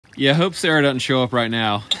Yeah, I hope Sarah doesn't show up right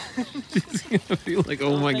now. She's gonna be like,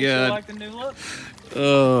 oh my God. Like the new look?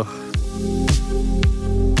 Oh.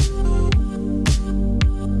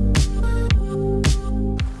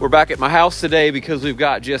 We're back at my house today because we've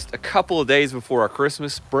got just a couple of days before our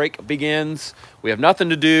Christmas break begins. We have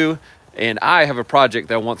nothing to do, and I have a project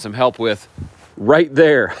that I want some help with right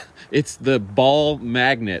there. It's the ball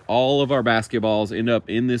magnet. All of our basketballs end up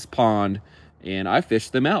in this pond, and I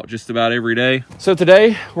fish them out just about every day. So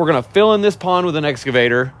today, we're gonna fill in this pond with an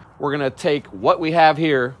excavator. We're gonna take what we have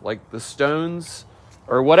here, like the stones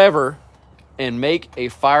or whatever, and make a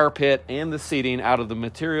fire pit and the seating out of the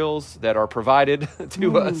materials that are provided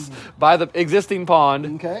to us by the existing pond.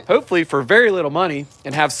 Okay. Hopefully for very little money,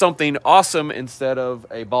 and have something awesome instead of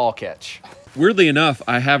a ball catch. Weirdly enough,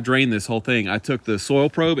 I have drained this whole thing. I took the soil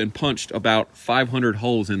probe and punched about 500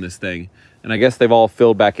 holes in this thing. And I guess they've all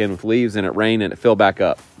filled back in with leaves, and it rained and it filled back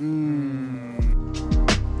up.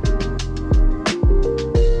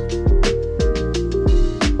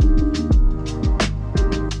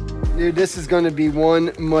 Dude, this is going to be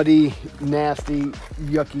one muddy, nasty,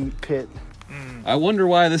 yucky pit. I wonder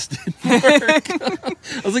why this didn't work.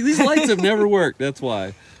 I was like, these lights have never worked. That's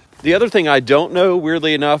why. The other thing I don't know,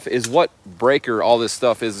 weirdly enough, is what breaker all this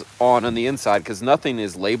stuff is on the inside, because nothing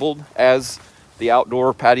is labeled as the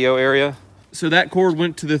outdoor patio area. So that cord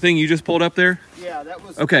went to the thing you just pulled up there? Yeah, that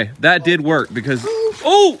was... Okay, that did work because...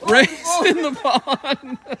 Oh, Ray's in the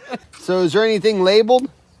pond. So is there anything labeled?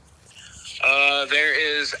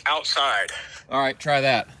 There is outside. All right, try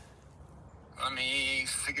that. Let me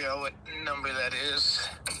figure out what number that is.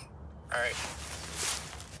 All right.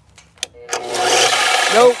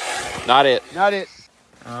 Nope, Not it. not it.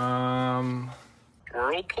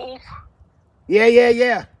 Whirlpool?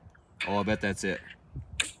 Yeah. Oh, I bet that's it.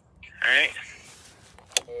 All right.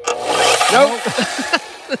 Nope.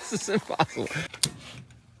 This is impossible.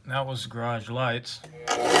 That was garage lights.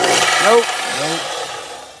 Nope.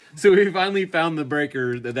 So we finally found the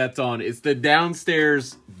breaker that's on. It's the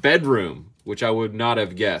downstairs bedroom, which I would not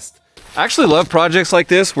have guessed. I actually love projects like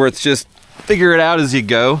this where it's just figure it out as you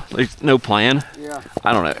go. There's no plan. Yeah.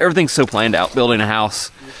 I don't know. Everything's so planned out, building a house.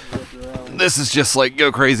 This is just like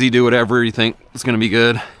go crazy, do whatever you think is going to be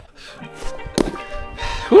good.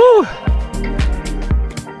 Woo!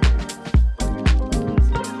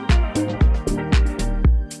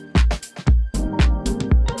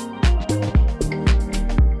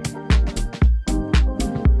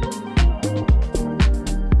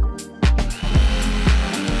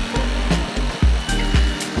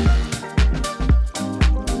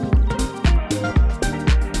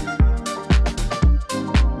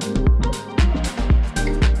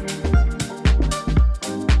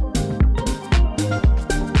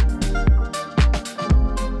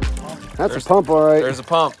 That's a pump, all right. There's a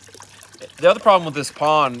pump. The other problem with this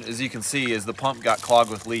pond, as you can see, is the pump got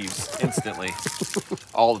clogged with leaves instantly,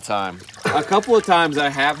 all the time. A couple of times I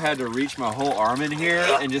have had to reach my whole arm in here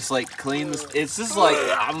and just like clean this. It's just like,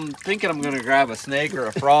 I'm thinking I'm gonna grab a snake or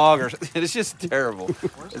a frog, or it's just terrible.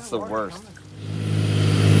 It's the worst.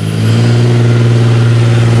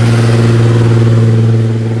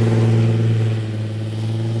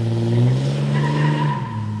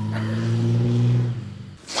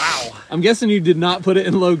 I'm guessing you did not put it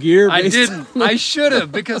in low gear. I didn't. I should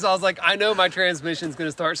have, because I was like, I know my transmission's going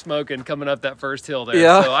to start smoking coming up that first hill there.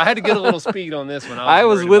 Yeah. So I had to get a little speed on this one. I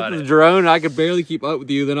was with the drone. I could barely keep up with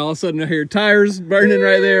you. Then all of a sudden I hear tires burning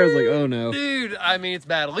right there. I was like, oh no. Dude, I mean, it's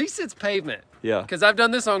bad. At least it's pavement. Yeah. Because I've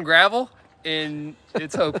done this on gravel, and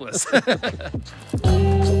it's hopeless.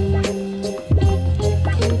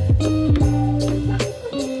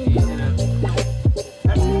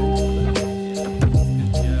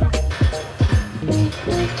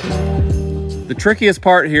 The trickiest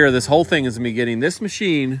part here, this whole thing, is me getting this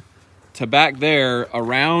machine to back there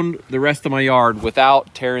around the rest of my yard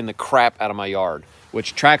without tearing the crap out of my yard,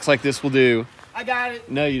 which tracks like this will do. I got it.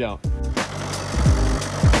 No, you don't.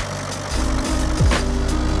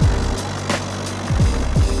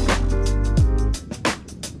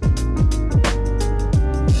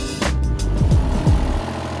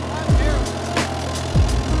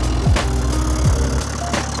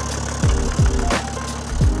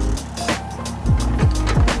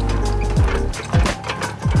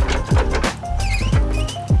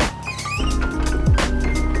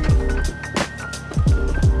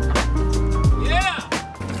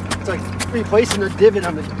 Replacing the divot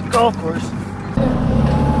on the golf course.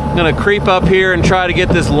 I'm gonna creep up here and try to get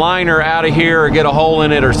this liner out of here or get a hole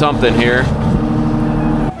in it or something here.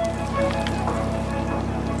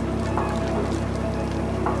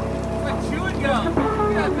 Chewing gum.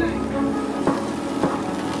 Look at that thing.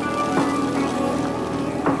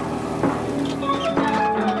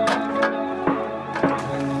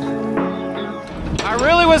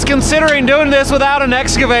 was considering doing this without an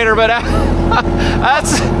excavator, but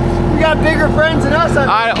that's... We got bigger friends than us. Well,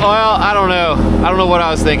 I don't know. I don't know what I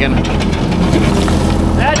was thinking.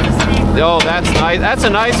 Oh, that's nice. That's a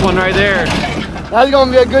nice one right there. That's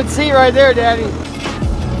gonna be a good seat right there, Daddy.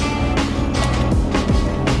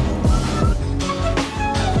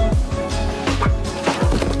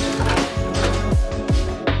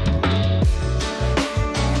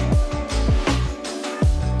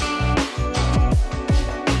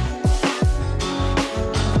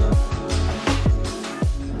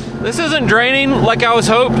 This isn't draining like I was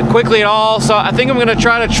hoped quickly at all, so I think I'm gonna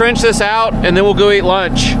try to trench this out and then we'll go eat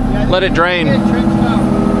lunch. Yeah, let it drain.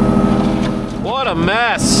 What a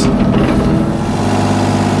mess.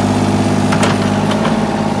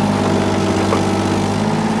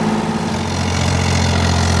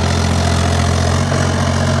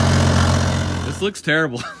 This looks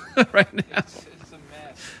terrible right now. It's a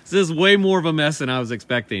mess. This is way more of a mess than I was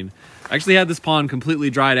expecting. I actually had this pond completely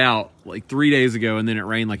dried out like 3 days ago, and then it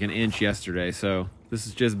rained like an inch yesterday, so this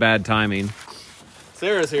is just bad timing.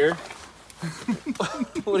 Sarah's here.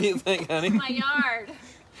 What do you think, honey? My yard.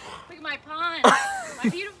 Look at my pond. My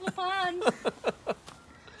beautiful pond.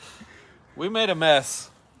 We made a mess.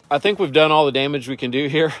 I think we've done all the damage we can do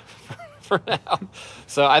here for now.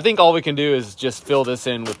 So I think all we can do is just fill this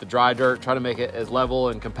in with the dry dirt, try to make it as level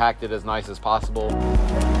and compacted as nice as possible.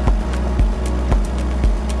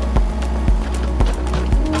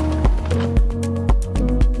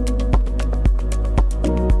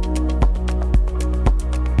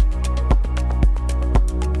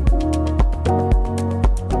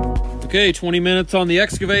 Okay, 20 minutes on the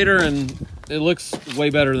excavator and it looks way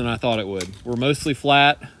better than I thought it would. We're mostly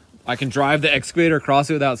flat. I can drive the excavator across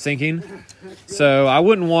it without sinking. So I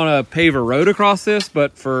wouldn't want to pave a road across this,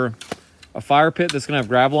 but for a fire pit that's gonna have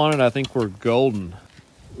gravel on it, I think we're golden.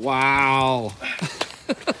 Wow.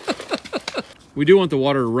 We do want the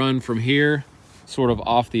water to run from here, sort of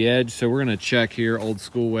off the edge. So we're gonna check here, old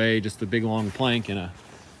school way, just a big long plank and a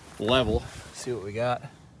level. See what we got.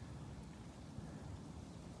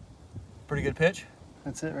 Pretty good pitch.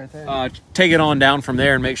 That's it right there. Take it on down from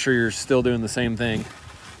there and make sure you're still doing the same thing.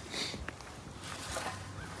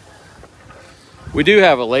 We do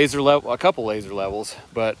have a laser level, a couple laser levels,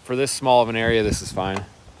 but for this small of an area, this is fine.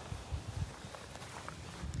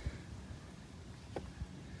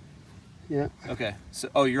 Yeah. Okay. So,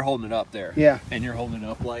 oh, you're holding it up there. Yeah. And you're holding it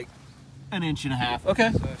up like 1.5 inches.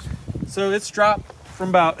 Okay. So it's dropped from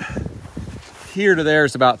about here to there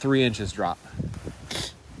is about 3 inches drop,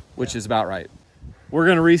 which is about right. We're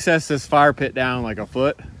gonna recess this fire pit down like a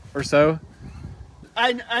foot or so.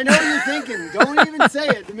 I know what you're thinking. Don't even say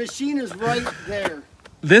it. The machine is right there.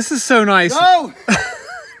 This is so nice. No!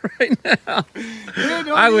 Right now. Dude,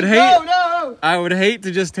 I would hate. No. I would hate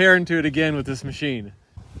to just tear into it again with this machine.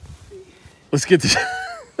 Let's get the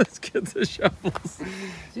let's get the shovels.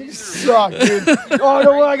 You suck, dude. Oh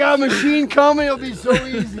no, I got a machine coming. It'll be so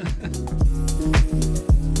easy.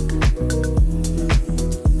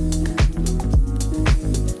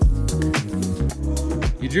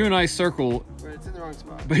 You drew a nice circle. Right, it's in the wrong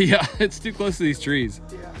spot. But yeah, it's too close to these trees.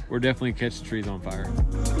 Yeah. We're definitely catching trees on fire.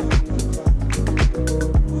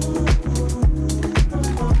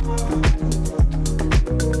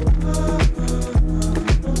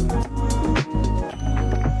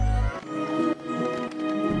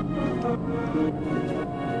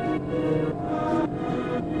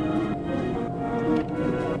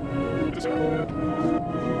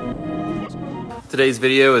 Today's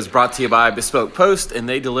video is brought to you by Bespoke Post, and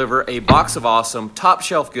they deliver a box of awesome top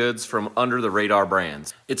shelf goods from under the radar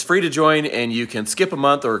brands. It's free to join and you can skip a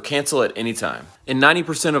month or cancel at any time. And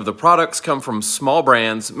 90% of the products come from small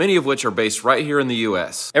brands, many of which are based right here in the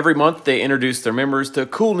US. Every month they introduce their members to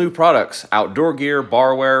cool new products, outdoor gear,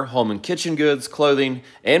 barware, home and kitchen goods, clothing,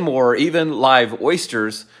 and more, even live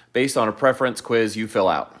oysters based on a preference quiz you fill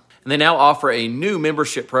out. And they now offer a new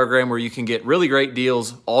membership program where you can get really great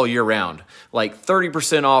deals all year round, like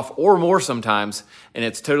 30% off or more sometimes, and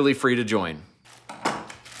it's totally free to join.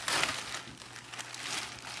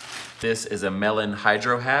 This is a melon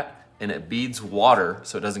hydro hat, and it beads water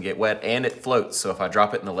so it doesn't get wet, and it floats. So if I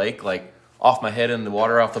drop it in the lake, like off my head in the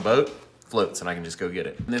water off the boat, floats and I can just go get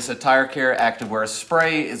it. And this Attire Care Activewear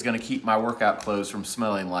Spray is gonna keep my workout clothes from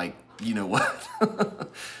smelling like you know what.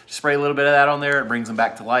 Just spray a little bit of that on there, it brings them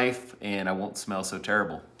back to life, and I won't smell so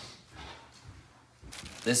terrible.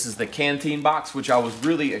 This is the canteen box, which I was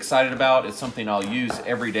really excited about. It's something I'll use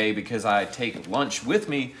every day because I take lunch with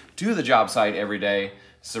me to the job site every day.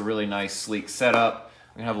 It's a really nice, sleek setup.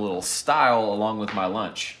 I'm gonna have a little style along with my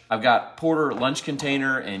lunch. I've got Porter lunch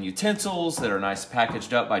container and utensils that are nice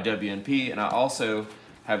packaged up by W&P, and I also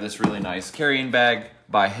have this really nice carrying bag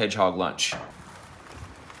by Hedgehog Lunch.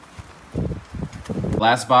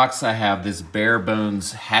 Last box, I have this bare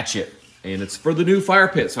bones hatchet, and it's for the new fire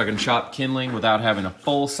pit, so I can chop kindling without having a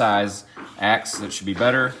full-size axe. That should be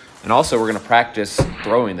better. And also, we're gonna practice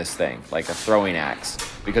throwing this thing, like a throwing axe,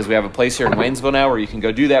 because we have a place here in Waynesville now where you can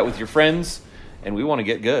go do that with your friends, and we wanna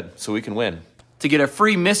get good so we can win. To get a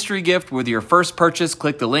free mystery gift with your first purchase,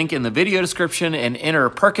 click the link in the video description and enter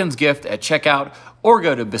Perkins gift at checkout, or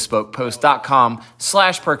go to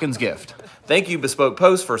bespokepost.com/PerkinsGift. Thank you, Bespoke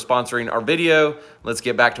Post, for sponsoring our video. Let's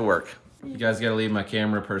get back to work. You guys gotta leave my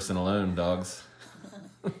camera person alone, dogs.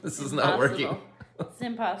 This is not working. It's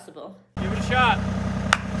impossible. Give it a shot.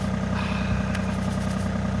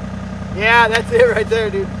 Yeah, that's it right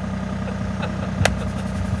there, dude.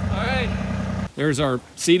 All right. There's our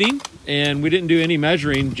seating, and we didn't do any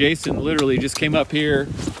measuring. Jason literally just came up here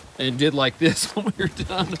and did like this when we were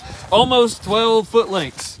done. Almost 12 foot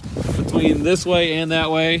lengths between this way and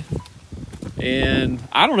that way. And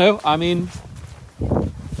I don't know, I mean, I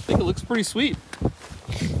think it looks pretty sweet.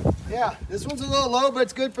 Yeah, this one's a little low, but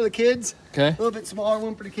it's good for the kids. Okay. A little bit smaller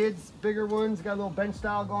one for the kids, bigger ones. Got a little bench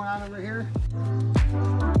style going on over here.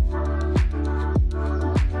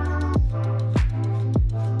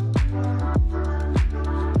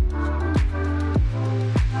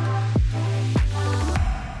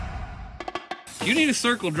 If you need a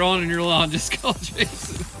circle drawn in your lawn, just call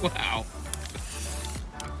Jason. Wow.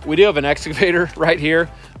 We do have an excavator right here,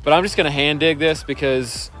 but I'm just gonna hand dig this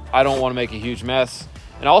because I don't wanna make a huge mess.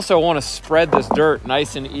 And also I wanna spread this dirt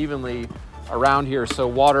nice and evenly around here so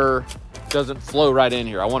water doesn't flow right in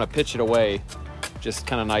here. I wanna pitch it away just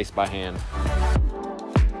kind of nice by hand.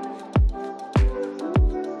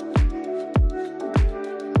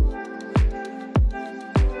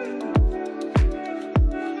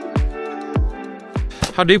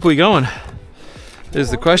 How deep are we going is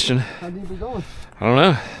the question. How deep are we going? I don't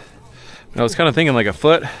know. I was kind of thinking like a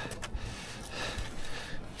foot.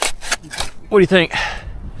 What do you think?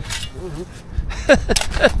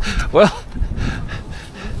 Well,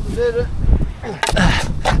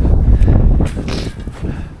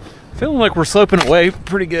 feeling like we're sloping away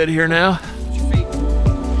pretty good here now.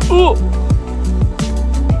 Ooh.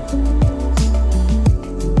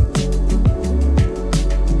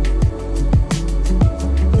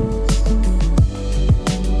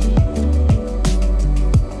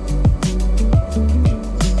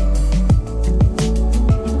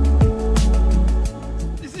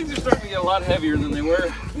 Heavier than they were.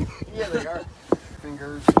 Yeah, they are.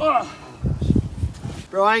 Fingers.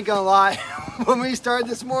 Bro, I ain't gonna lie. When we started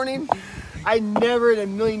this morning, I never in a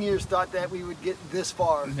million years thought that we would get this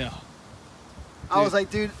far. No. I was like,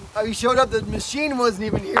 dude, we showed up, the machine wasn't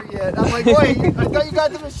even here yet. I'm like, wait, I thought you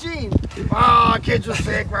got the machine. Oh, kids are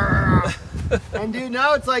sick. And dude,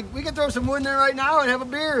 now it's like, we can throw some wood in there right now and have a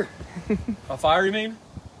beer. A fire, you mean?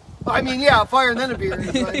 I mean, yeah, a fire and then a beer.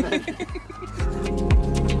 Is what I meant.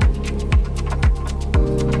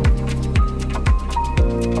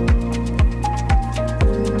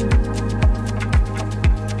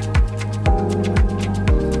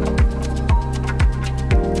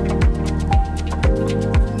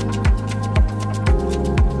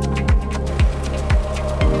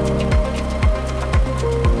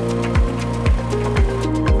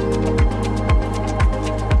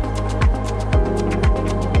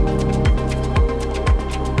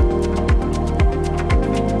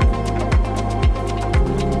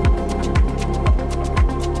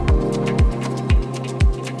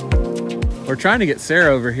 We're trying to get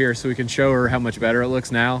Sarah over here so we can show her how much better it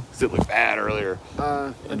looks now. Because it looked bad earlier.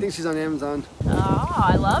 I think she's on Amazon. Oh,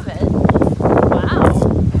 I love it. Wow.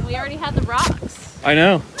 We already had the rocks. I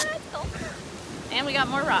know. And we got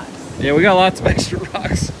more rocks. Yeah, we got lots of extra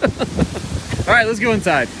rocks. All right, let's go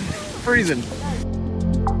inside. Freezing.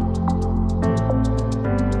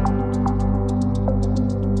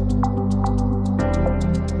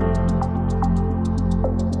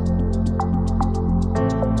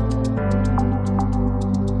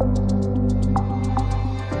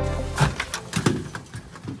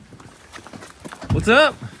 What's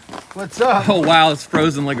up? What's up? Oh wow, it's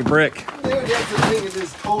frozen like a brick. Dude, that's the thing, it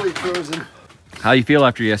is totally frozen. How you feel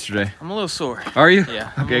after yesterday? I'm a little sore. Are you?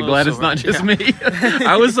 Yeah. I'm a Okay, little glad it's sore. not just me.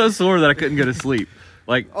 I was so sore that I couldn't go to sleep.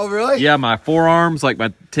 Like, Oh, really? yeah, my forearms, like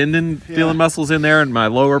my tendon feeling muscles in there, and my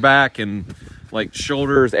lower back, and like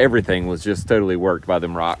shoulders, everything was just totally worked by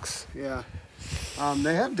them rocks. Yeah.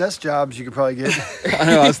 They have desk jobs you could probably get. I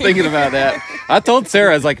know, I was thinking about that. I told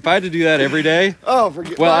Sarah, I was like, if I had to do that every day, Oh,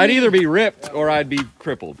 forget. well, I I'd mean, either be ripped or I'd be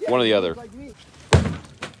crippled. One or the other. like me.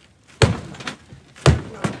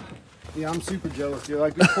 Yeah, I'm super jealous, dude.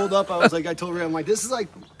 Like we pulled up, I told Ray, I'm like, this is like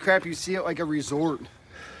crap you see at like a resort.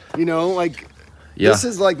 You know, like this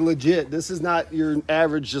is like legit. This is not your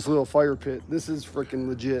average just little fire pit. This is freaking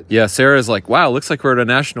legit. Yeah, Sarah's like, wow, looks like we're at a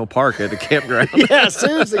national park at a campground. Yeah,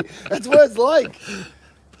 seriously. That's what it's like.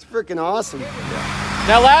 It's freaking awesome.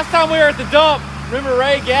 Now, last time we were at the dump, remember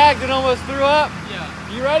Ray gagged and almost threw up? Yeah.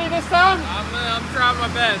 You ready this time? I'm trying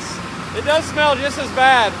my best. It does smell just as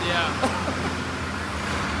bad. Yeah.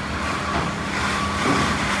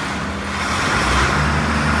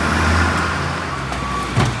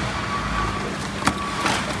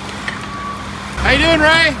 How you doing,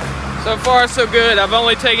 Ray? So far, so good. I've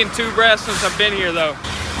only taken 2 breaths since I've been here, though.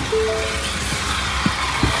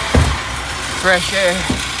 Fresh air.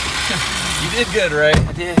 You did good, Ray.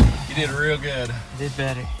 I did. You did real good. I did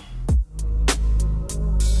better.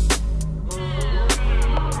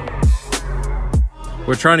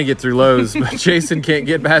 We're trying to get through Lowe's, but Jason can't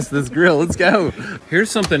get past this grill. Let's go. Here's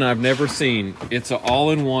something I've never seen. It's an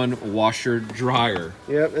all-in-one washer dryer.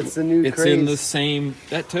 Yep, it's the new It's craze. in the same,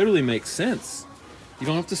 that totally makes sense. You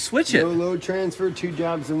don't have to switch it. No load transfer, 2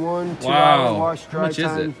 jobs in one, 2 Wow. hour wash dry How much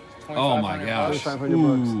time. is it? Oh my gosh. 2,500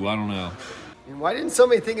 Ooh, I don't know. And why didn't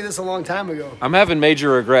somebody think of this a long time ago? I'm having major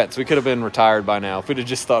regrets. We could have been retired by now if we'd have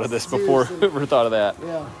just thought of this before Seriously. we ever thought of that.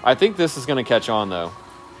 Yeah. I think this is going to catch on though.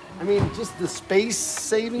 I mean, just the space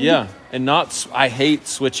saving. Yeah, and not, I hate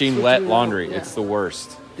switching wet Switching laundry. out, yeah. It's the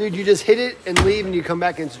worst. Dude, you just hit it and leave and you come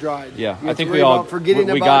back and it's dried. Yeah, You I have think to we worry all, about forgetting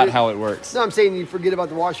we about got it. how it works. No, I'm saying you forget about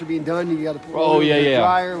the washer being done. You got to put Oh, it yeah, in the yeah.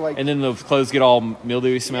 dryer. Like, And then the clothes get all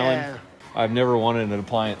mildewy smelling. Yeah. I've never wanted an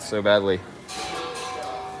appliance so badly.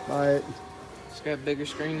 but It's got a bigger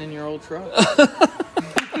screen than your old truck.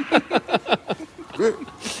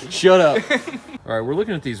 Shut up. All right, we're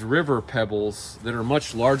looking at these river pebbles that are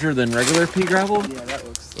much larger than regular pea gravel. yeah, that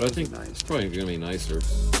looks But I think nice. it's probably gonna be nicer.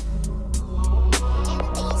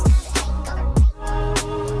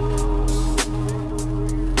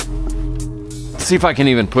 See if I can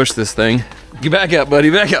even push this thing. Get back up, buddy,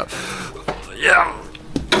 back up. Yeah.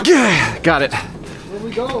 Yeah, got it. Where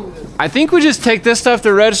we going with this? I think we just take this stuff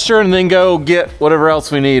to register and then go get whatever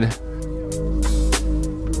else we need.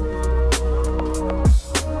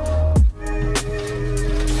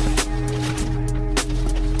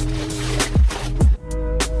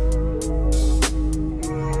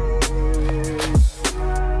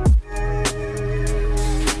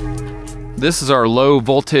 This is our low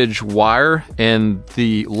voltage wire, and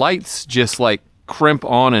the lights just like crimp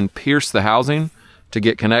on and pierce the housing to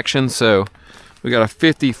get connection. So we got a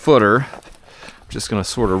 50 footer. Just gonna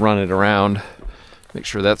sort of run it around, make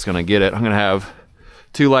sure that's gonna get it. I'm gonna have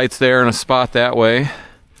 2 lights there and a spot that way.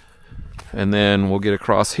 And then we'll get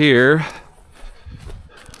across here,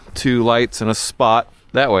 2 lights and a spot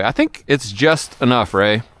that way. I think it's just enough,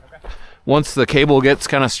 Ray. Once the cable gets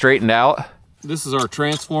kind of straightened out. This is our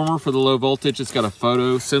transformer for the low voltage. It's got a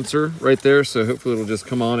photo sensor right there, so hopefully it'll just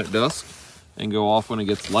come on at dusk and go off when it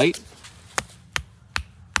gets light.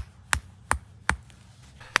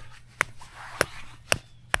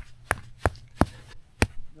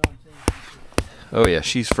 Oh yeah,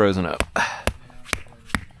 she's frozen up.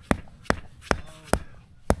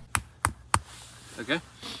 Okay.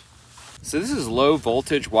 So this is low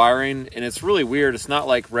voltage wiring, and it's really weird. It's not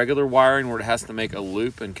like regular wiring where it has to make a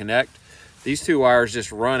loop and connect. These 2 wires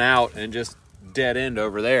just run out and just dead end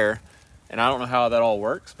over there. And I don't know how that all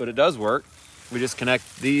works, but it does work. We just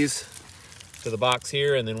connect these to the box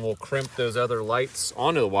here, and then we'll crimp those other lights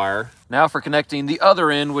onto the wire. Now for connecting the other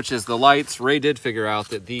end, which is the lights, Ray did figure out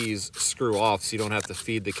that these screw off, so you don't have to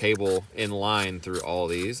feed the cable in line through all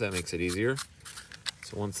these. That makes it easier.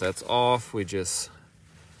 So once that's off, we just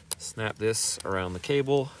snap this around the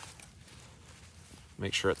cable.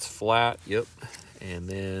 Make sure it's flat, yep. And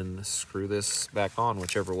then screw this back on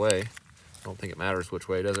whichever way. I don't think it matters which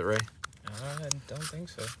way, does it, Ray? I don't think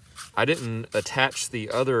so. I didn't attach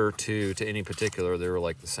the other 2 to any particular. They were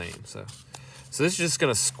like the same. So this is just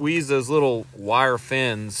gonna squeeze those little wire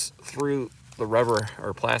fins through the rubber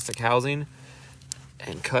or plastic housing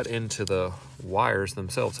and cut into the wires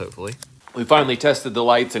themselves, hopefully. We finally tested the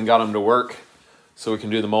lights and got them to work so we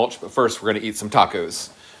can do the mulch, but first we're gonna eat some tacos.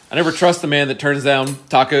 I never trust a man that turns down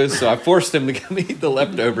tacos, so I forced him to come eat the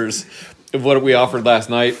leftovers of what we offered last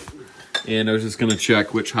night. And I was just gonna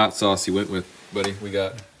check which hot sauce he went with, buddy. We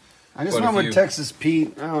got I just quite a went with few. Texas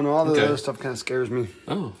Pete. I don't know. All the Okay. other stuff kind of scares me.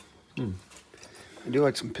 Oh. I do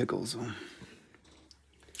like some pickles, though.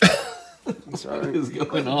 That's all What right. is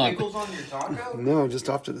going on? Pickles on your taco? No, just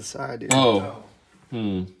off to the side, dude. Oh.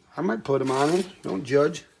 I might put them on it. Don't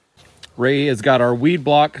judge. Ray has got our weed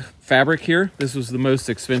block fabric here. This was the most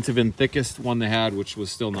expensive and thickest one they had, which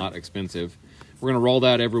was still not expensive. We're gonna roll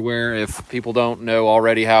that everywhere. If people don't know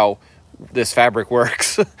already how this fabric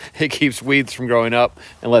works, it keeps weeds from growing up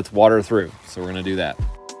and lets water through. So we're gonna do that.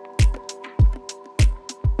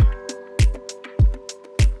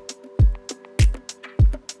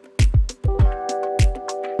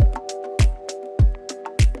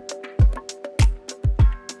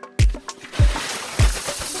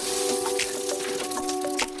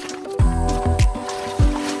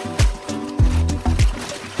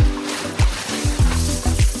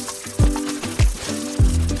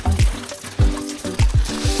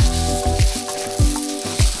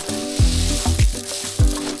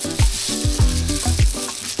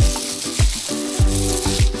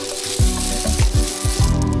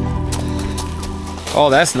 Oh,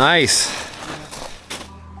 that's nice.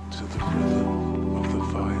 To the rhythm of the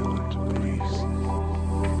violent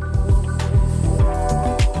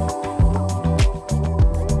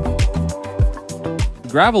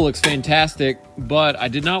breeze. Gravel looks fantastic, but I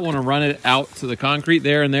did not want to run it out to the concrete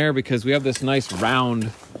there and there because we have this nice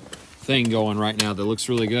round thing going right now that looks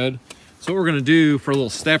really good. So what we're gonna do for little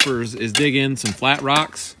steppers is dig in some flat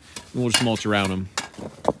rocks and we'll just mulch around them.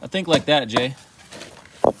 I think like that, Jay.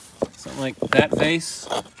 Something like that face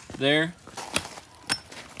there.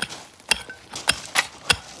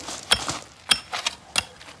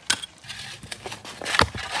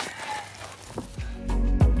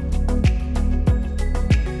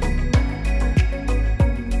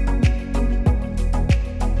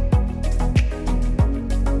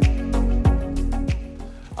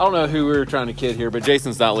 I don't know who we were trying to kid here, but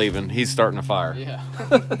Jason's not leaving. He's starting a fire. Yeah.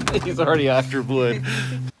 He's already after wood.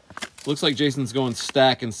 Looks like Jason's going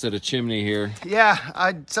stack instead of chimney here. Yeah,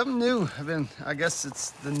 something new. I guess it's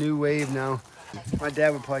the new wave now. My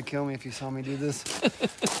dad would probably kill me if he saw me do this.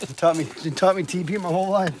 He taught me TP my whole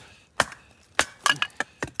life.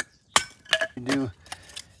 You do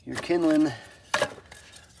your kindling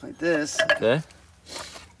like this. Okay.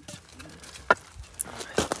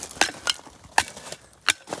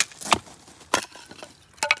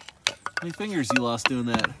 How many fingers you lost doing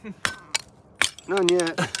that? None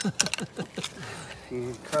yet.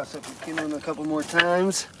 You cross up your kindling a couple more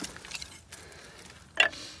times.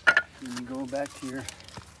 And you go back to your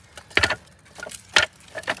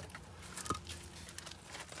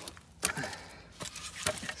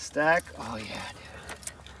stack. Oh yeah,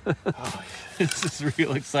 dude. Oh yeah. This is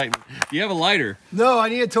real exciting. Do you have a lighter? No, I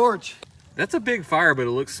need a torch. That's a big fire, but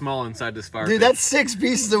it looks small inside this fire Dude, pit. that's 6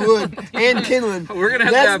 pieces of wood and kindling. We're gonna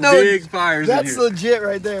have to have big fires in That's here. legit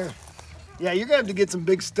right there. Yeah, you're gonna have to get some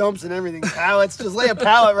big stumps and everything. Pallets, just lay a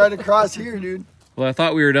pallet right across here, dude. Well, I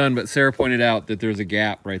thought we were done, but Sarah pointed out that there's a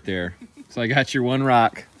gap right there. So I got your one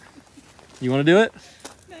rock. You want to do it?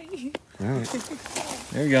 All right.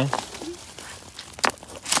 There you go.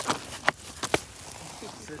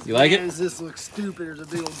 You like it? Man, does this look stupid? There's a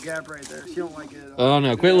big old gap right there. She don't like it at all. Oh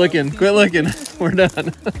no, quit looking. Quit looking. We're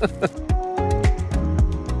done.